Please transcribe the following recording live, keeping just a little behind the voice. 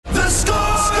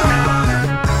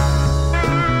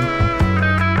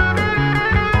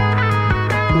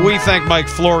We thank Mike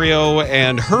Florio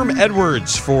and Herm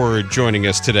Edwards for joining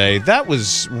us today. That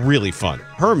was really fun.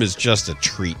 Herm is just a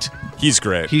treat. He's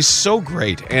great. He's so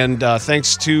great. And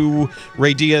thanks to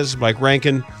Ray Diaz, Mike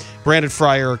Rankin, Brandon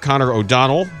Fryer, Connor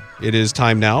O'Donnell. It is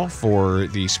time now for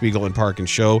the Spiegel and Parkin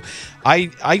show.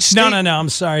 I No. I'm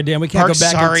sorry, Dan. We can't go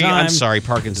back in time. I'm sorry,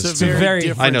 Parkins and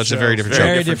Spiegel. I know it's a very different show.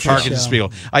 Very different Parkins and show.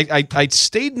 Spiegel. I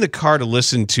stayed in the car to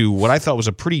listen to what I thought was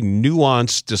a pretty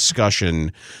nuanced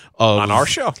discussion of on our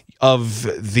show of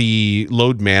the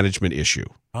load management issue.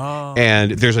 Oh.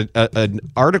 And there's an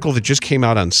article that just came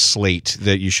out on Slate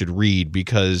that you should read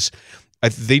because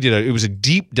it was a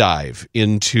deep dive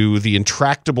into the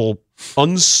intractable,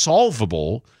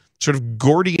 unsolvable sort of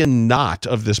Gordian knot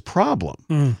of this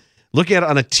problem. Looking at it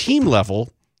on a team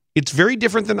level, it's very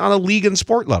different than on a league and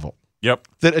sport level. Yep.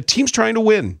 That a team's trying to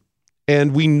win,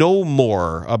 and we know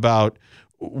more about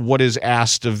what is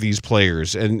asked of these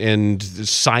players, and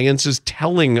science is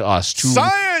telling us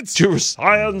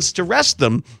to rest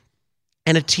them.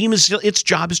 And a team its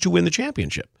job is to win the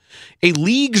championship. A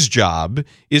league's job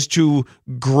is to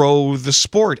grow the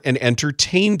sport and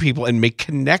entertain people and make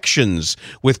connections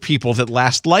with people that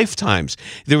last lifetimes.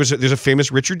 There's a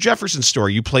famous Richard Jefferson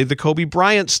story. You played the Kobe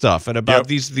Bryant stuff and about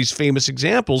these famous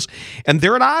examples, and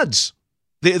they're at odds.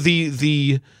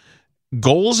 The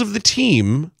goals of the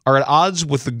team are at odds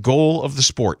with the goal of the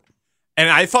sport. And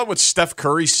I thought what Steph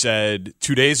Curry said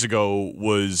 2 days ago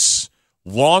was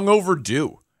long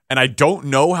overdue. And I don't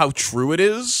know how true it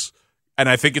is. And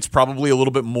I think it's probably a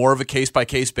little bit more of a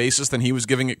case-by-case basis than he was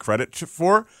giving it credit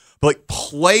for. But like,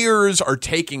 players are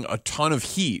taking a ton of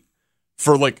heat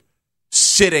for like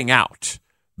sitting out.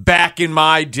 Back in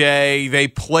my day, they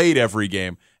played every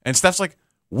game. And Steph's like,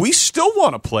 we still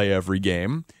want to play every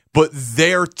game, but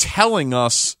they're telling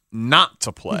us not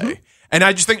to play. Mm-hmm. And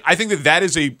I think that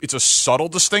it's a subtle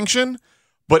distinction.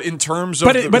 But in terms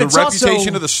of the reputation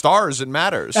also, of the stars, it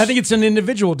matters. I think it's an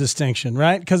individual distinction,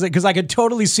 right? Because I could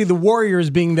totally see the Warriors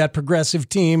being that progressive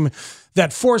team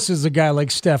that forces a guy like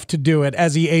Steph to do it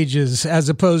as he ages, as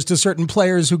opposed to certain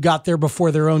players who got there before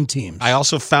their own teams. I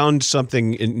also found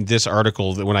something in this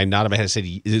article that when I nodded my head, I said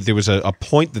there was a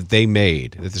point that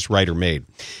this writer made.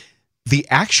 The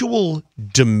actual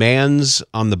demands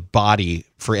on the body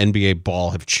for NBA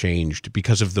ball have changed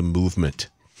because of the movement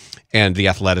and the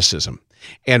athleticism.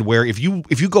 And where if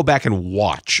you go back and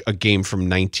watch a game from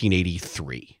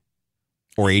 1983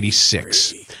 or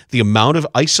 86, the amount of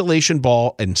isolation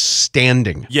ball and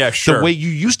standing, the way you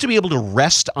used to be able to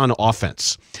rest on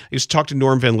offense. I used to talk to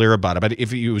Norm Van Leer about it,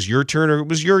 if it was your turn or it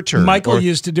was your turn. Michael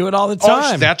used to do it all the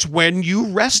time. That's when you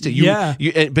rested.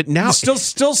 But now you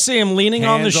still see him leaning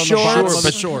on the shore.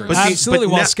 Absolutely,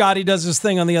 while Scotty does his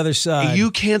thing on the other side.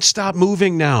 You can't stop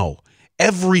moving now.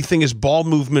 Everything is ball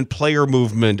movement, player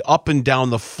movement, up and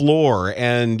down the floor,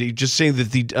 and just saying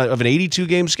that of an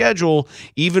 82-game schedule,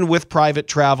 even with private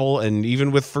travel and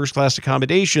even with first-class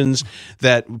accommodations,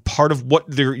 that part of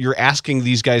what you're asking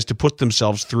these guys to put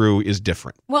themselves through is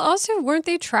different. Well, also, weren't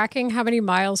they tracking how many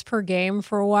miles per game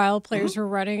for a while players were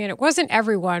running? And it wasn't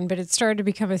everyone, but it started to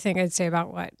become a thing, I'd say,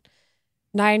 about,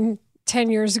 9-10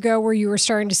 years ago, where you were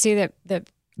starting to see that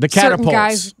the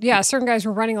catapults. Certain guys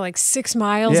were running like 6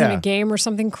 miles in a game or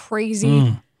something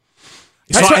crazy.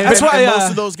 That's why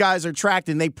most of those guys are tracked,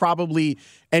 and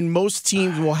and most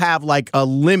teams will have like a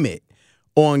limit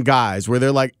on guys where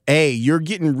they're like, hey, you're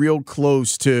getting real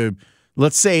close to,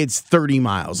 let's say it's 30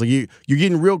 miles. Like you're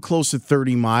getting real close to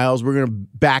 30 miles. We're going to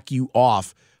back you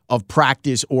off of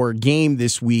practice or game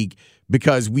this week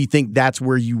because we think that's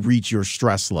where you reach your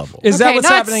stress level. Is that what's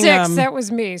happening? 6. That was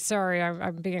me. Sorry,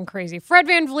 I'm being crazy. Fred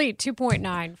VanVleet,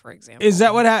 2.9, for example. Is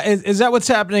that what's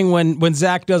happening when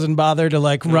Zach doesn't bother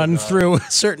to run through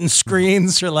certain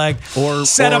screens or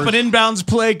set up an inbounds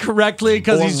play correctly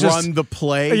because he's just run the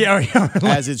play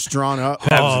as it's drawn up?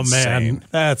 Oh man,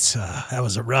 that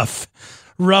was a rough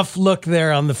look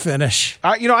there on the finish.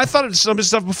 I thought some of his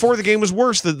stuff before the game was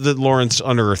worse that Lawrence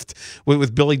unearthed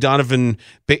with Billy Donovan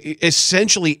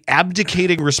essentially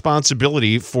abdicating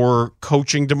responsibility for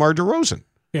coaching DeMar DeRozan.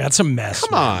 Yeah, it's a mess.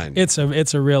 Come on. It's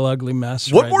a real ugly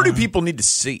mess. What more do people need to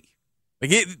see?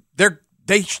 They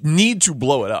need to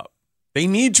blow it up. They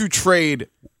need to trade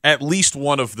at least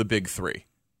one of the big three.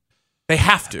 They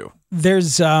have to.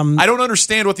 There's I don't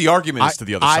understand what the argument is to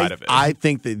the other side of it. I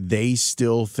think that they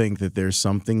still think that there's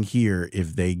something here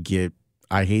if they get,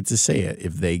 I hate to say it,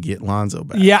 if they get Lonzo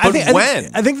back. Yeah, but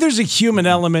I think there's a human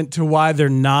element to why they're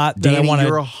not that Danny, I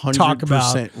want to talk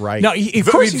about. Right. No, of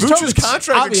course Vooch's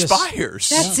contract expires.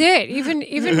 That's it. Even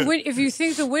if you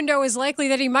think the window is likely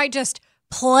that he might just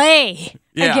play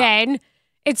again,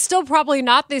 It's still probably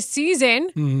not this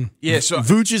season. Yeah, so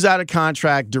Vooch is out of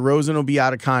contract. DeRozan will be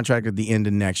out of contract at the end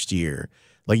of next year.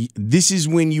 Like, this is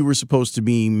when you were supposed to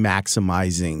be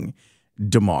maximizing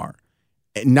DeMar.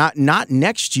 Not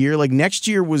next year. Like, next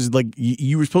year was like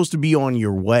you were supposed to be on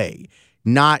your way,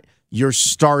 not you're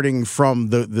starting from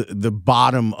the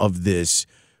bottom of this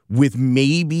with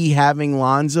maybe having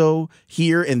Lonzo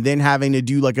here and then having to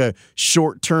do like a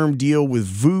short-term deal with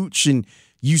Vooch. And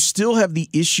you still have the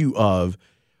issue of,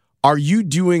 are you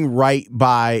doing right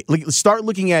by, like, start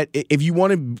looking at, if you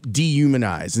want to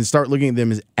dehumanize and start looking at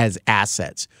them as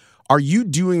assets, are you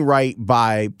doing right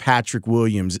by Patrick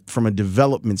Williams from a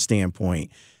development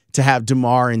standpoint to have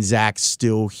DeMar and Zach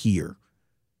still here?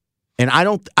 And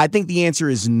I think the answer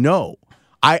is no.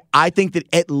 I think that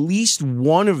at least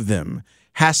one of them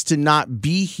has to not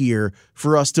be here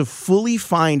for us to fully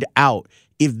find out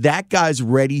if that guy's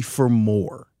ready for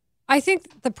more. I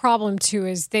think the problem, too,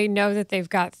 is they know that they've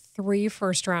got 3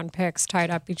 first-round picks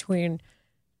tied up between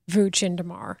Vooch and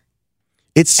DeMar.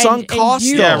 It's sunk cost,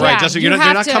 though. Yeah, right. They're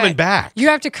not coming back. You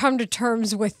have to come to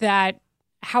terms with that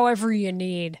however you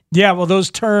need. Yeah, well,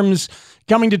 those terms,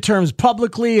 coming to terms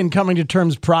publicly and coming to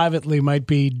terms privately might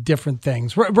be different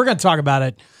things. We're going to talk about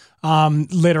it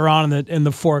later on in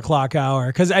the 4 o'clock hour,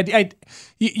 because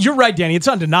you're right, Danny. It's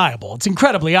undeniable. It's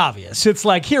incredibly obvious. It's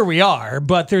like, here we are,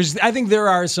 but I think there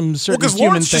are some certain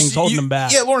human things holding them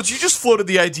back. Yeah, Lawrence, you just floated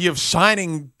the idea of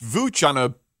signing Vooch on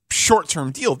a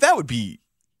short-term deal. That would be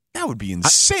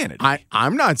insanity.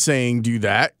 I'm not saying do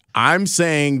that. I'm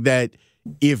saying that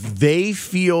if they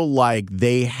feel like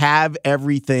they have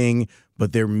everything,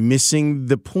 but they're missing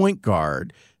the point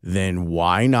guard, then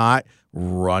why not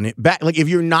run it back? Like, if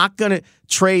you're not going to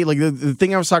trade, like the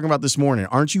thing I was talking about this morning,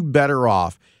 aren't you better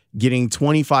off getting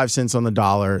 25 cents on the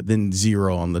dollar than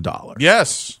 0 on the dollar?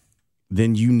 Yes.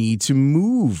 Then you need to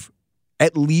move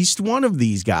at least one of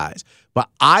these guys. But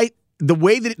the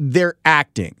way that they're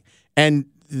acting, and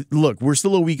look, we're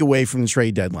still a week away from the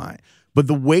trade deadline, but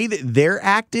the way that they're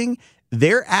acting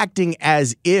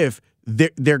as if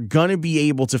they're going to be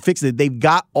able to fix it. They've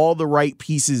got all the right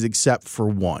pieces except for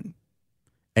one.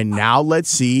 And now let's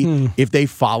see if they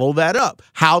follow that up,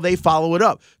 how they follow it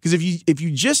up. Because if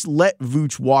you just let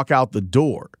Vooch walk out the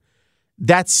door,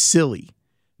 that's silly.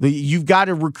 You've got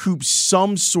to recoup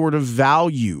some sort of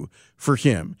value for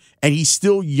him. And he's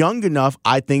still young enough,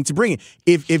 I think, to bring it.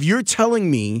 If you're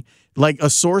telling me, like a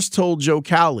source told Joe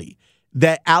Cowley,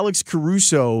 that Alex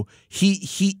Caruso,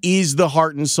 he is the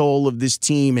heart and soul of this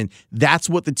team, and that's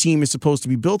what the team is supposed to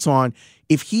be built on.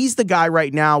 If he's the guy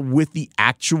right now with the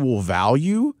actual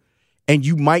value, and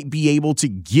you might be able to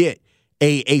get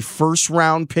a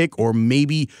first-round pick or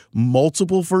maybe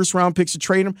multiple first-round picks to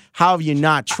trade him, how have you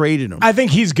not traded him? I think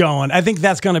he's going. I think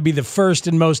that's going to be the first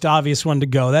and most obvious one to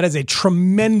go. That is a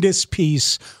tremendous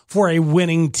piece for a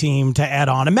winning team to add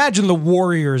on. Imagine the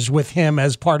Warriors with him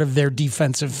as part of their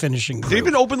defensive finishing group. They've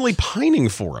been openly pining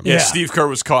for him. Yeah, Steve Kerr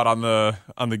was caught on the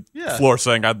floor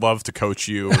saying, "I'd love to coach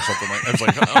you" or something like that. I was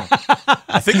like, oh,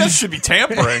 I think that should be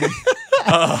tampering.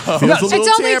 It's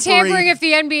only tampering if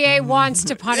the NBA wants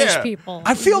to punish people.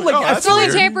 I feel like it's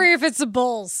only tampering if it's the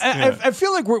Bulls. I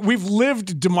feel like we've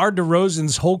lived DeMar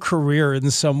DeRozan's whole career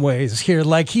in some ways here.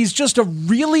 Like, he's just a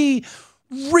really,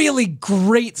 really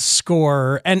great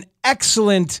scorer, an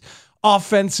excellent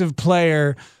offensive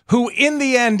player who in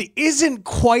the end isn't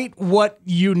quite what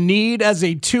you need as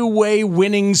a two-way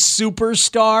winning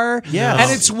superstar. Yeah. And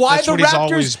it's why That's the what he's Raptors,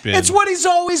 always been. it's what he's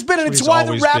always been, and it's why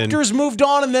the Raptors moved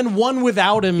on and then won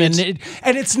without him. And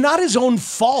it's not his own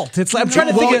fault. It's I'm trying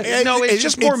to think of it's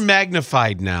just more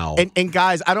magnified now. And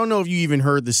guys, I don't know if you even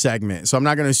heard the segment, so I'm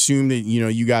not going to assume that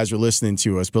you guys are listening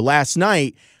to us. But last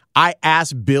night, I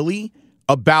asked Billy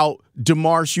about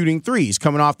DeMar shooting threes,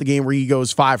 coming off the game where he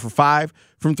goes 5 for 5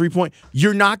 from 3-point.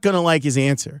 You're not going to like his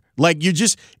answer. Like, you're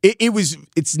just,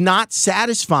 it's not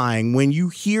satisfying when you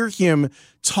hear him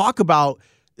talk about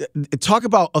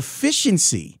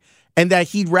efficiency, and that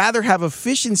he'd rather have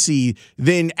efficiency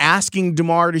than asking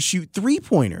DeMar to shoot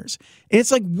 3-pointers. And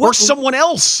it's like, what, or someone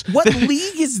else. What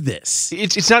league is this?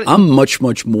 It's not. I'm much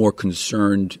more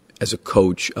concerned as a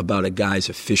coach about a guy's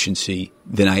efficiency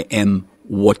than I am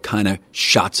what kind of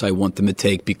shots I want them to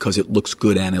take because it looks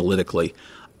good analytically.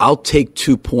 I'll take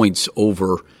 2 points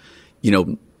over,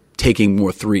 taking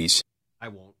more threes. I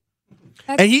won't.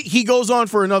 And he goes on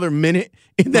for another minute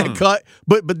in that cut,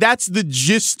 but that's the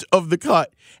gist of the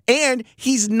cut. And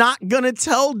he's not going to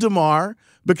tell DeMar,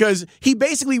 because he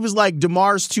basically was like,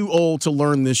 DeMar's too old to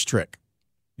learn this trick.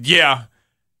 Yeah.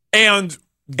 And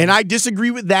I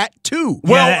disagree with that too.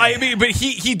 Well, I mean, but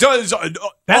he does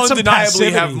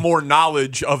undeniably have more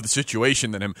knowledge of the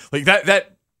situation than him. Like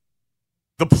that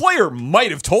the player might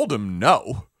have told him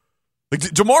no. Like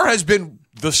DeMar has been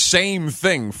the same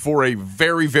thing for a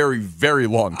very, very, very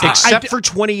long time, except for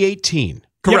 2018.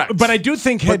 Correct. Yeah, but I do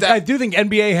think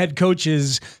NBA head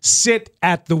coaches sit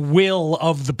at the will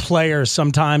of the player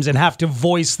sometimes and have to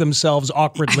voice themselves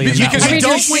awkwardly. Because you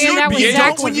don't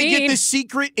Zach when you Levine. get the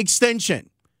secret extension.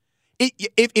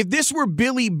 If this were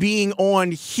Billy being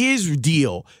on his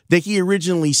deal that he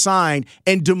originally signed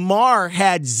and DeMar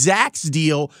had Zach's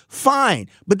deal, fine.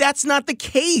 But that's not the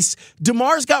case.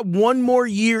 DeMar's got one more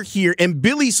year here, and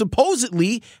Billy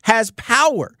supposedly has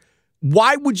power.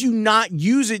 Why would you not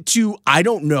use it to, I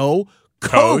don't know,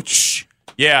 coach?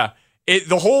 Yeah.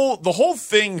 The whole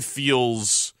thing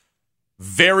feels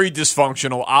very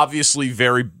dysfunctional, obviously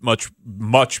very much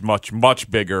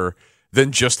bigger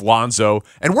than just Lonzo.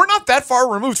 And we're not that far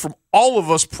removed from all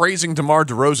of us praising DeMar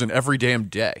DeRozan every damn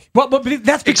day. Well, but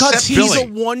that's because Except he's He's a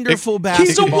wonderful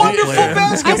basketball player.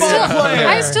 player.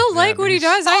 I still like what he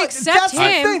does. I accept That's the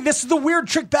him. thing. This is the weird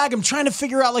trick bag. I'm trying to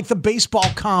figure out like the baseball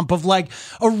comp of like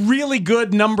a really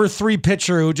good number 3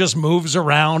 pitcher who just moves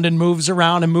around and moves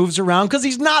around and moves around because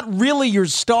he's not really your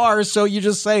star. So you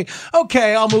just say,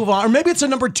 okay, I'll move on. Or maybe it's a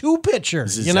number 2 pitcher.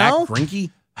 Is it You know, Zach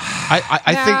Greinke?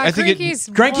 I think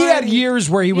Greinke had years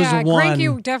where he was a 1.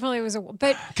 Greinke definitely was a 1.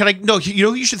 But Can I? No, you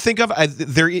know who you should think of?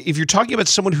 If you're talking about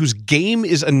someone whose game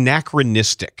is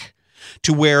anachronistic,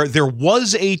 to where there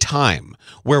was a time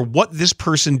where what this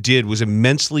person did was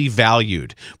immensely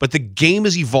valued, but the game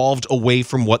has evolved away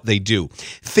from what they do.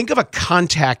 Think of a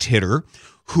contact hitter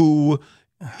who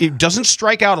it doesn't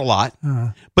strike out a lot,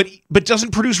 but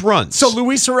doesn't produce runs. So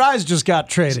Luis Ariz just got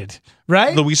traded,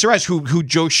 right? Luis Ariz, who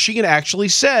Joe Sheehan actually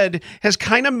said has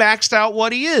kind of maxed out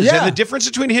what he is. Yeah. And the difference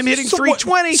between him hitting So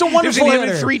 320 so wonderful and him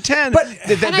hitter. hitting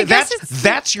 310, And I guess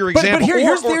that's your example. But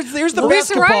here's the Luis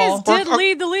basketball. Ariz did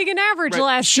lead the league in average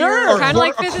last Sure. year. Or Kind of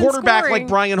like a fifth quarterback in scoring. like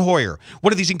Brian Hoyer,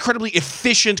 one of these incredibly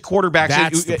efficient quarterbacks,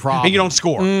 That's the problem. and you don't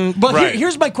score. But Right.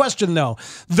 here's my question, though.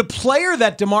 The player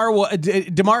that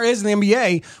DeMar is in the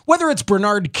NBA, whether it's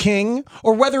Bernard King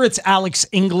or whether it's Alex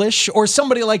English or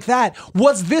somebody like that,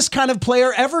 was this kind of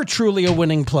player ever truly a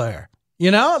winning player?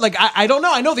 You know, like, I don't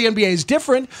know. I know the NBA is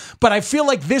different, but I feel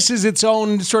like this is its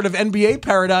own sort of NBA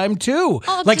paradigm, too.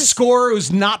 Scorer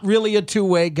who's not really a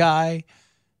two-way guy.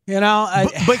 You know?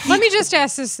 Let me just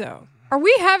ask this, though. Are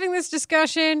we having this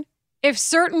discussion if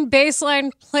certain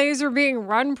baseline plays are being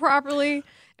run properly?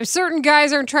 If certain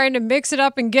guys aren't trying to mix it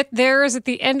up and get theirs at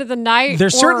the end of the night, they're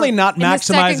certainly not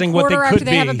maximizing what they could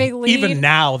They have a big be. lead. Even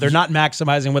now, they're not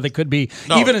maximizing what they could be,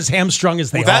 even as hamstrung as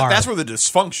they are. That's where the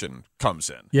dysfunction comes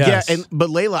in. Yes. Yeah,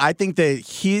 but Layla, I think that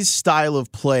his style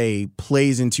of play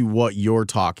plays into what you're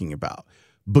talking about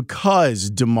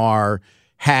because DeMar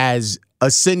has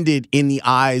ascended in the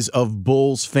eyes of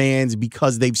Bulls fans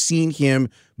because they've seen him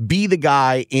be the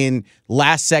guy in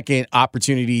last-second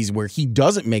opportunities where he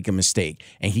doesn't make a mistake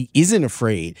and he isn't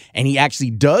afraid and he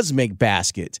actually does make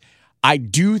baskets. I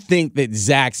do think that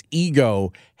Zach's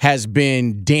ego has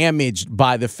been damaged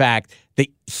by the fact that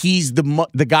he's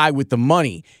the guy with the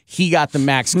money. He got the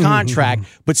max contract,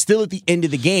 but still at the end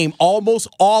of the game, almost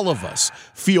all of us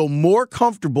feel more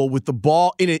comfortable with the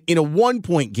ball in a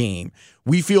 1-point game.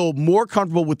 We feel more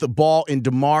comfortable with the ball in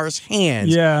DeMar's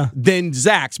hands than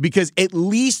Zach's because at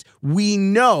least we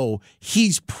know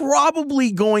he's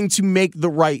probably going to make the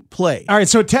right play. All right,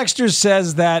 so Texter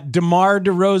says that DeMar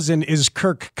DeRozan is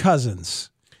Kirk Cousins.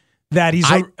 That he's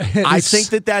I think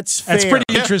that's fair. That's pretty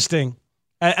interesting.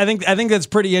 I think that's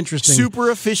pretty interesting. Super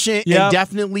efficient and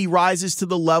definitely rises to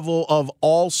the level of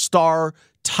all-star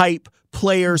type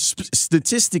player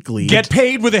statistically. Get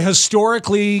paid with a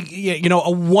historically,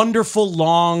 a wonderful,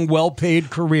 long, well-paid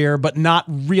career, but not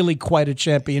really quite a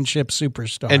championship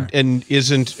superstar. And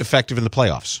isn't effective in the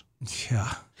playoffs.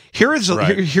 Yeah. Here are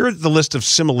the list of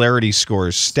similarity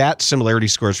scores, stat similarity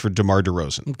scores for DeMar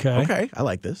DeRozan. Okay, I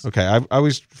like this. Okay, I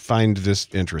always find this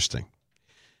interesting.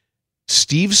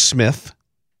 Steve Smith,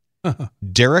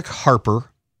 Derek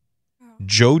Harper,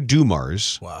 Joe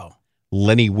Dumars,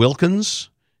 Lenny Wilkins,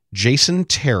 Jason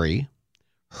Terry,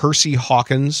 Hersey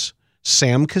Hawkins,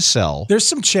 Sam Cassell. There's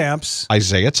some champs.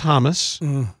 Isaiah Thomas,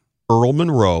 Earl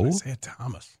Monroe, Isaiah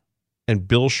Thomas, and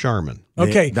Bill Sharman.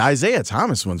 Okay. The Isaiah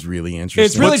Thomas one's really interesting.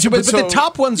 It's really true, but the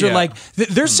top ones are like,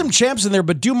 there's some champs in there,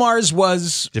 but Dumars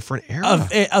was different era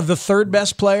of the third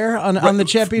best player on the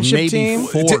championship team.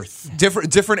 Fourth.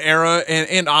 Different era,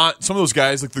 and on some of those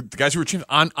guys, like the guys who were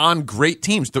on great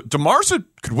teams. DeMar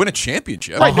could win a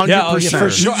championship. 100%. For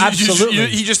sure, absolutely.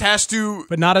 He just has to,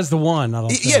 but not as the one. I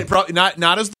don't think. Yeah, probably not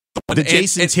as the one. The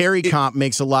Jason Terry comp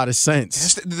makes a lot of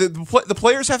sense. The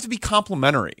players have to be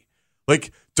complementary.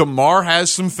 Like DeMar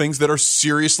has some things that are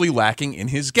seriously lacking in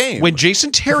his game. When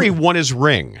Jason Terry won his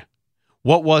ring,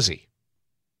 what was he?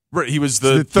 Right, he was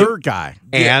the third guy.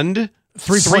 And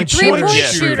three-point shooter.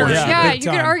 shooter. Yeah, big you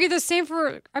could time. argue the same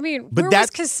for. I mean, But where was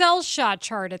Cassell's shot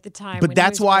chart at the time? But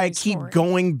that's why I keep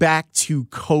going back to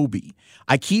Kobe.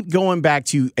 I keep going back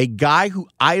to a guy who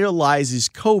idolizes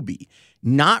Kobe,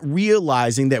 not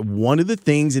realizing that one of the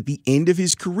things at the end of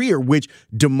his career, which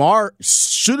DeMar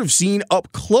should have seen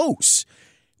up close,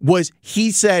 was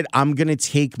he said, I'm going to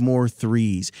take more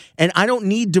threes. And I don't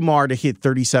need DeMar to hit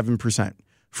 37%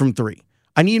 from three.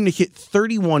 I need him to hit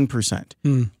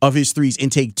 31% of his threes and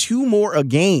take 2 more a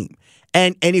game.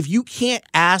 And if you can't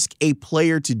ask a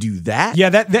player to do that. Yeah,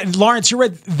 that Lawrence, you're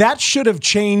right. That should have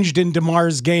changed in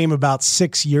DeMar's game about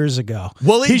 6 years ago.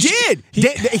 Well, it did.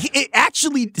 It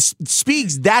actually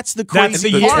speaks. That's the crazy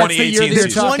the part. 2018 The season.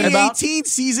 2018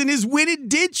 season is when it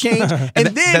did change. And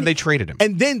then they traded him.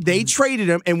 And then they traded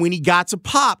him. And when he got to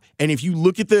Pop, and if you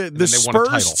look at the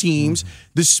Spurs teams,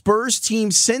 the Spurs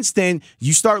teams since then,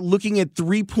 you start looking at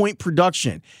 3-point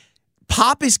production.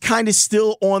 Pop is kind of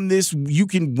still on this, you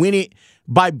can win it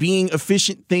by being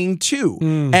efficient thing too.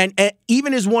 And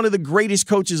even as one of the greatest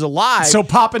coaches alive. So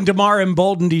Pop and DeMar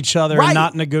emboldened each other, Right. and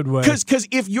not in a good way. Because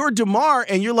if you're DeMar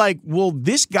and you're like, well,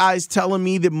 this guy's telling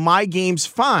me that my game's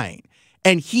fine.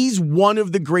 And he's one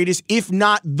of the greatest, if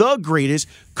not the greatest,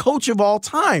 coach of all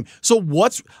time. So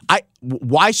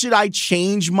why should I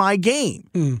change my game?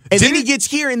 And then he gets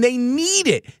here and they need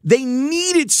it. They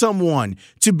needed someone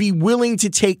to be willing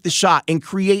to take the shot and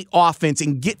create offense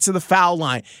and get to the foul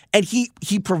line. And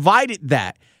he provided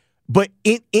that. But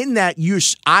in that,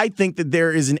 I think that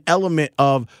there is an element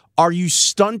of, are you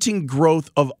stunting growth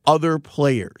of other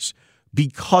players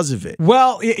because of it?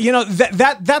 Well,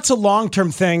 that's a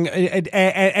long-term thing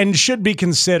and should be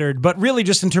considered. But really,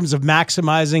 just in terms of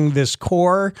maximizing this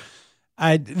core,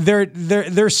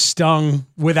 they're stung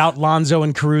without Lonzo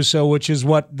and Caruso, which is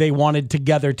what they wanted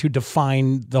together to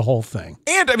define the whole thing.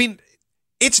 And I mean,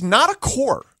 it's not a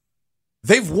core.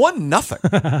 They've won nothing.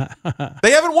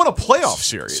 They haven't won a playoff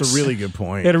series. It's a really good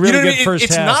point. They had a really good first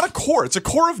it's half. not a core. It's a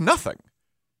core of nothing.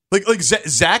 Like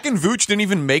Zach and Vooch didn't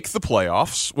even make the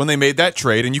playoffs when they made that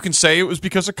trade, and you can say it was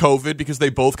because of COVID, because they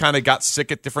both kind of got sick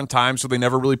at different times, so they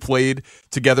never really played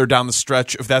together down the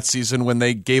stretch of that season when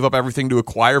they gave up everything to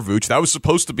acquire Vooch. That was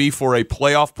supposed to be for a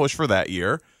playoff push for that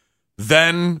year.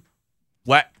 Then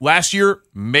last year,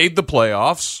 made the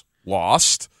playoffs,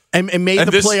 lost. And made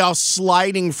the playoffs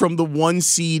sliding from the 1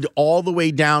 seed all the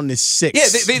way down to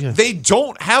 6. Yeah, they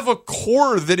don't have a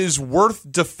core that is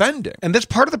worth defending. And that's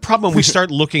part of the problem when we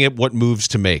start looking at what moves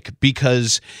to make,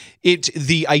 because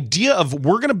the idea of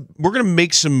we're gonna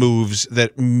make some moves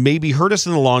that maybe hurt us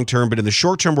in the long term, but in the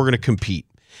short term we're gonna compete.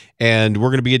 And we're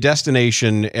going to be a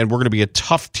destination, and we're going to be a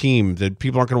tough team that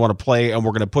people aren't going to want to play, and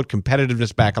we're going to put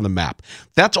competitiveness back on the map.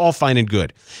 That's all fine and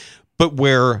good. But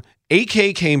where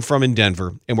AK came from in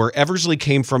Denver and where Eversley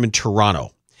came from in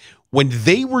Toronto, when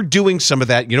they were doing some of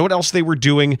that, you know what else they were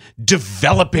doing?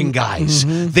 Developing guys.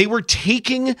 They were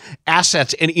taking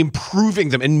assets and improving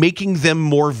them and making them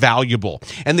more valuable.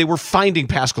 And they were finding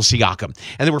Pascal Siakam.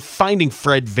 And they were finding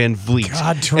Fred VanVleet.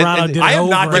 God, Toronto did it I am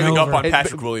not over and giving up over. on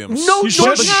Patrick Williams. No, You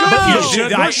should. you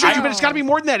should. No. But it's got to be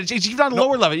more than that. It's even on a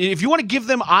lower level. If you want to give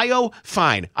them IO,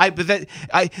 fine.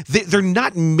 They're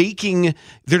not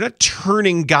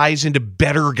turning guys into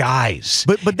better guys.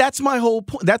 But that's my whole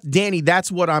point.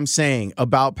 That's what I'm saying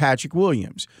about Patrick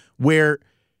Williams, where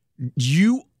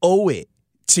you owe it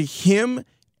to him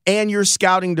and your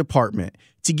scouting department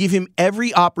to give him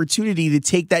every opportunity to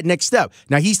take that next step.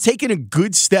 Now, he's taken a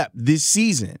good step this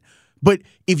season, but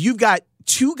if you've got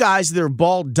 2 guys that are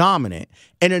ball dominant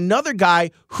and another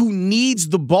guy who needs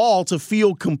the ball to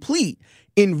feel complete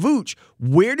in Vooch,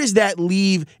 where does that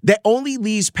leave? That only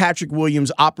leaves Patrick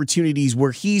Williams opportunities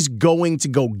where he's going to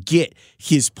go get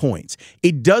his points.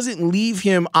 It doesn't leave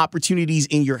him opportunities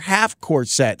in your half-court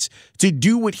sets to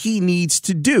do what he needs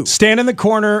to do. Stand in the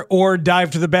corner or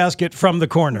dive to the basket from the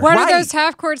corner. What are those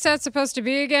half-court sets supposed to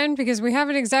be again? Because we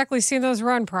haven't exactly seen those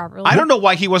run properly. I don't know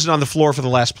why he wasn't on the floor for the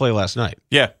last play last night.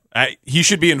 Yeah, he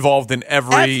should be involved in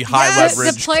every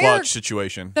high-leverage clutch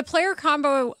situation. The player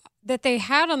combo that they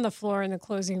had on the floor in the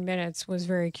closing minutes was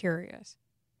very curious.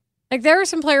 Like there were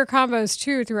some player combos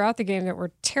too throughout the game that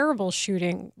were terrible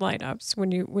shooting lineups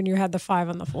when you had the 5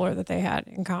 on the floor that they had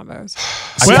in combos.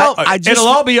 Well, it'll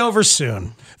all be over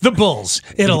soon. The Bulls.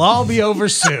 It'll all be over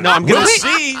soon. No, I'm going to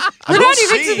see. We're not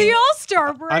even to the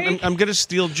All-Star break. I'm going to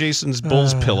steal Jason's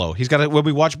Bulls pillow. He's got when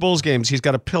we watch Bulls games, he's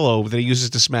got a pillow that he uses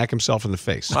to smack himself in the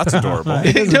face. That's adorable.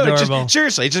 Adorable.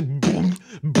 Seriously, it's just boom,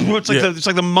 boom. It's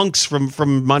like the monks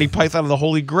from Monty Python and the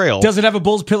Holy Grail. Does it have a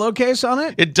Bulls pillowcase on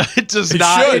it? It does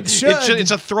not. It should.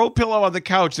 It's a throw pillow on the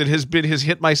couch that has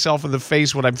hit myself in the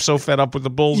face when I'm so fed up with the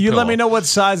Bulls. You pillow. let me know what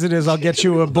size it is. I'll get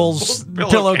you a Bulls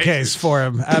pillowcase for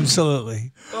him.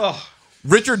 Absolutely. Oh.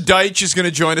 Richard Deitch is going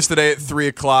to join us today at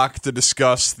 3:00 to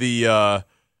discuss the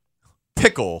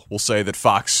pickle, we'll say, that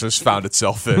Fox has found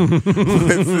itself in with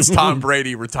this Tom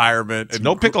Brady retirement. And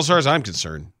no pickle as far as I'm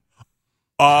concerned.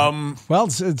 Well,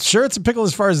 it's a pickle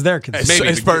as far as they're concerned.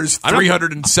 As far as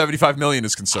 $375 million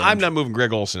is concerned. I'm not moving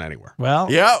Greg Olsen anywhere.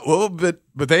 Well, yeah,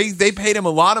 but they paid him a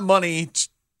lot of money,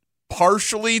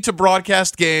 partially to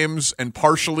broadcast games and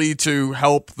partially to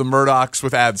help the Murdochs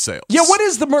with ad sales. Yeah, what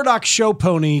is the Murdoch show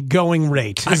pony going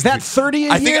rate? Is that 30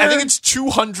 a year? I think it's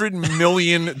 $200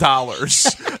 million,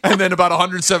 and then about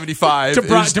 175 to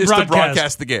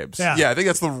broadcast the games. Yeah, I think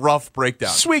that's the rough breakdown.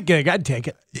 Sweet gig, I'd take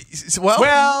it.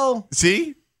 Well,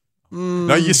 see.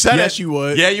 No, you said yes, it. you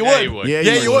would. Yeah, you would. Yeah,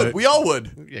 you would. We all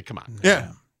would. Yeah, come on.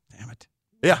 Yeah. Damn it.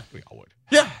 Yeah. We all would.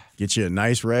 Yeah. Get you a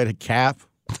nice red cap.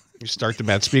 You start the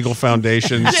Matt Spiegel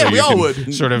Foundation so we you all can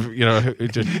would. sort of,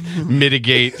 to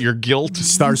mitigate your guilt.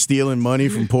 Start stealing money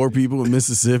from poor people in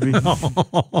Mississippi.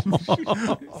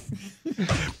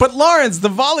 But Lawrence, the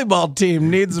volleyball team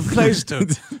needs a place to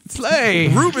play.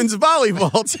 Ruben's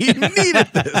volleyball team needed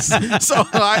this. So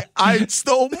I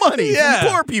stole money from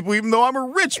poor people, even though I'm a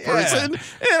rich person,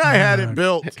 and I had it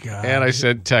built. God. And I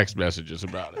sent text messages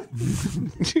about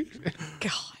it.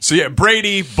 God. So yeah,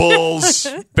 Brady, Bulls,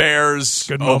 Bears.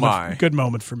 Good oh moment. my, Good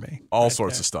moment for me. all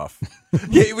sorts of stuff.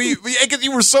 Yeah,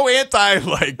 you were so anti.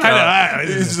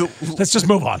 Let's just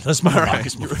move on. Let's move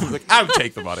on. I would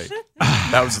take the money.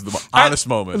 That was the honest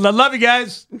moment. Love you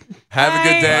guys. Have a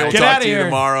good day. We'll Get talk outta to you here.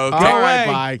 tomorrow. All right,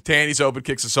 bye. Tanny's Open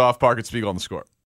kicks us off. Park and Spiegel on the Score.